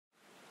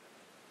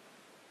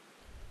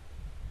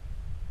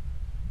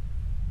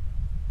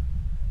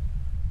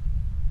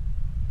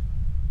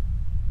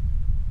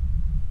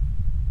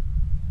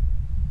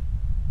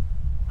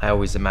I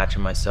always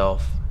imagine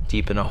myself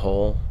deep in a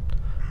hole,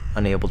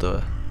 unable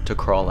to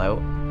crawl out.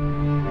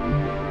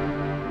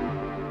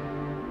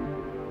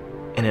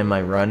 And in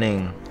my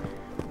running,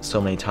 so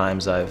many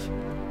times I've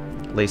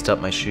laced up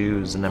my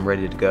shoes and I'm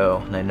ready to go,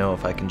 and I know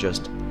if I can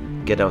just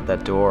get out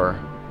that door,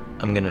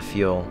 I'm gonna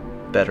feel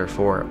better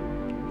for it.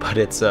 But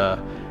it's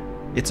a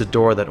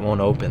door that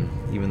won't open,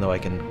 even though I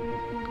can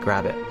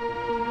grab it.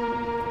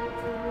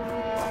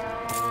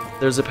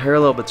 There's a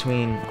parallel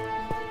between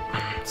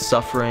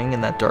suffering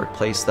in that dark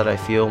place that I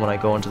feel when I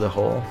go into the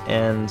hole,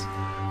 and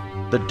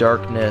the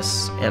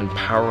darkness and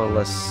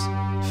powerless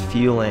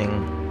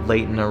feeling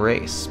late in a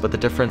race. But the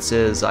difference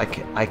is I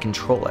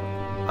control it.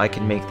 I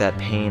can make that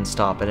pain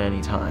stop at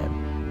any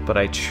time, but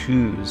I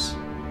choose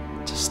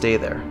to stay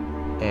there,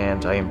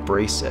 and I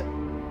embrace it.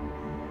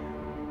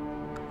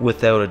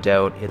 Without a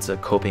doubt, it's a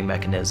coping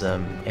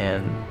mechanism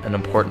and an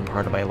important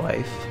part of my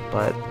life,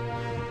 but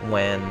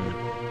when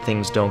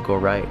things don't go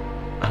right,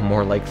 I'm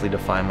more likely to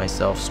find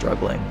myself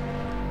struggling.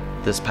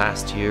 This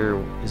past year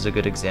is a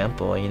good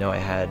example. You know, I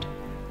had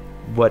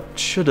what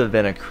should have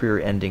been a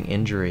career-ending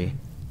injury.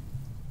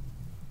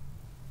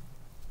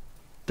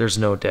 There's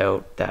no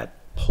doubt that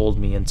pulled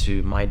me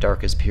into my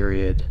darkest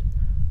period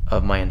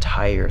of my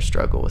entire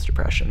struggle with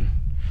depression.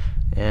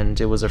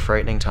 And it was a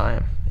frightening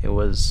time. It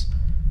was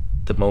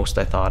the most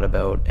I thought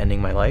about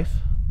ending my life.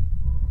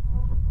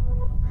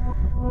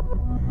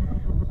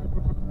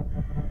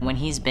 When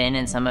he's been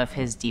in some of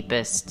his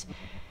deepest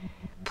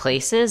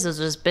places, those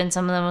have been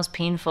some of the most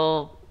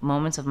painful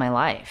moments of my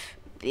life.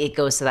 It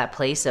goes to that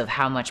place of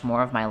how much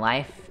more of my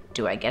life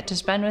do I get to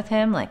spend with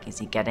him? Like, is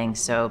he getting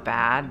so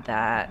bad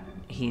that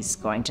he's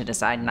going to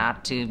decide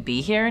not to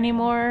be here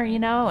anymore, you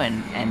know,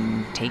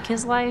 and take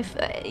his life?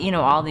 You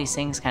know, all these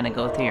things kind of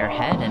go through your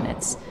head, and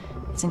it's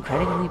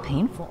incredibly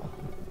painful.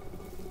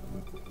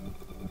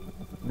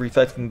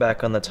 Reflecting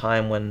back on the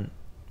time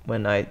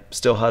when I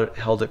still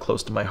held it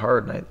close to my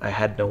heart and I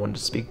had no one to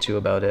speak to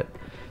about it.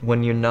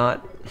 When you're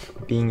not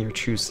being your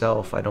true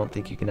self, I don't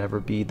think you can ever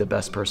be the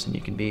best person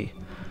you can be.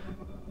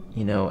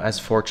 You know, as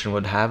fortune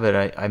would have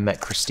it, I met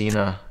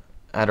Christina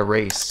at a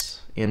race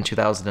in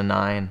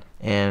 2009,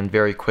 and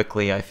very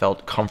quickly I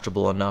felt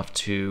comfortable enough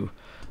to,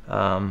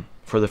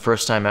 for the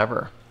first time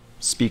ever,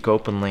 speak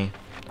openly,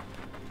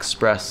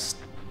 express,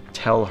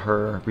 tell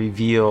her,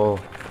 reveal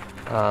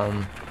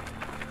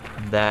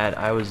that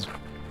I was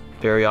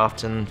very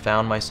often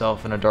found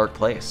myself in a dark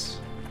place,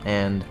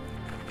 and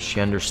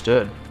she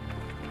understood.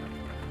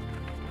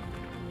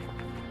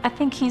 I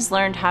think he's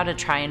learned how to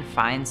try and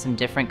find some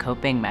different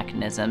coping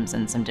mechanisms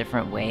and some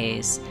different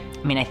ways.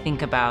 I mean, I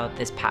think about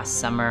this past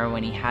summer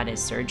when he had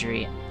his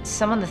surgery.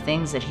 Some of the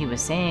things that he was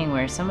saying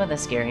were some of the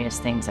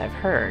scariest things I've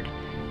heard.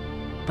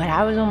 But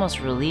I was almost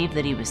relieved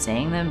that he was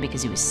saying them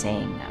because he was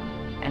saying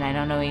them. And I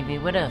don't know if he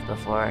would have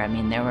before. I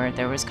mean,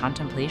 there was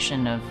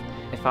contemplation of,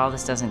 if all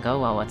this doesn't go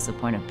well, what's the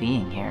point of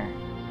being here?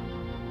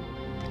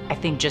 I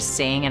think just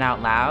saying it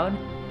out loud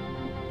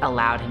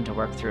allowed him to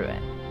work through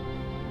it.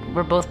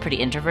 We're both pretty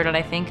introverted,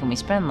 I think, and we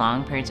spend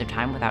long periods of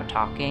time without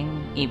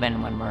talking,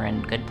 even when we're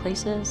in good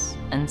places.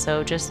 And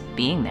so just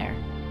being there.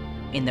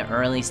 In the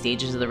early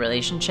stages of the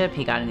relationship,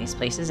 he got in these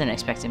places and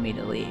expected me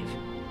to leave.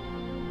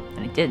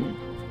 And I didn't.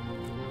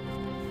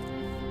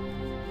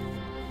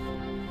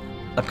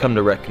 I've come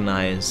to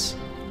recognize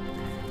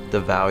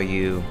the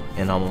value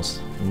and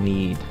almost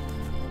need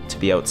to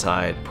be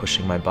outside,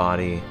 pushing my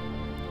body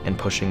and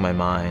pushing my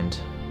mind,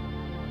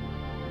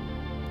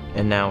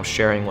 and now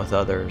sharing with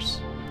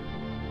others.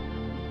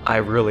 I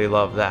really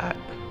love that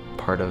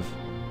part of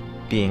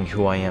being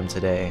who I am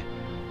today,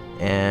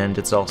 and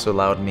it's also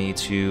allowed me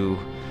to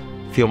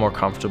feel more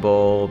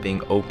comfortable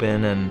being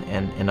open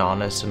and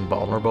honest and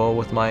vulnerable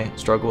with my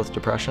struggle with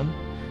depression.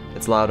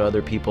 It's allowed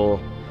other people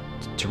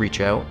to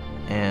reach out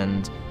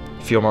and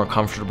feel more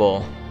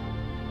comfortable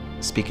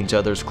speaking to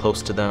others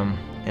close to them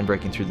and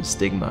breaking through the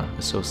stigma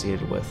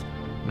associated with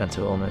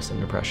mental illness and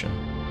depression.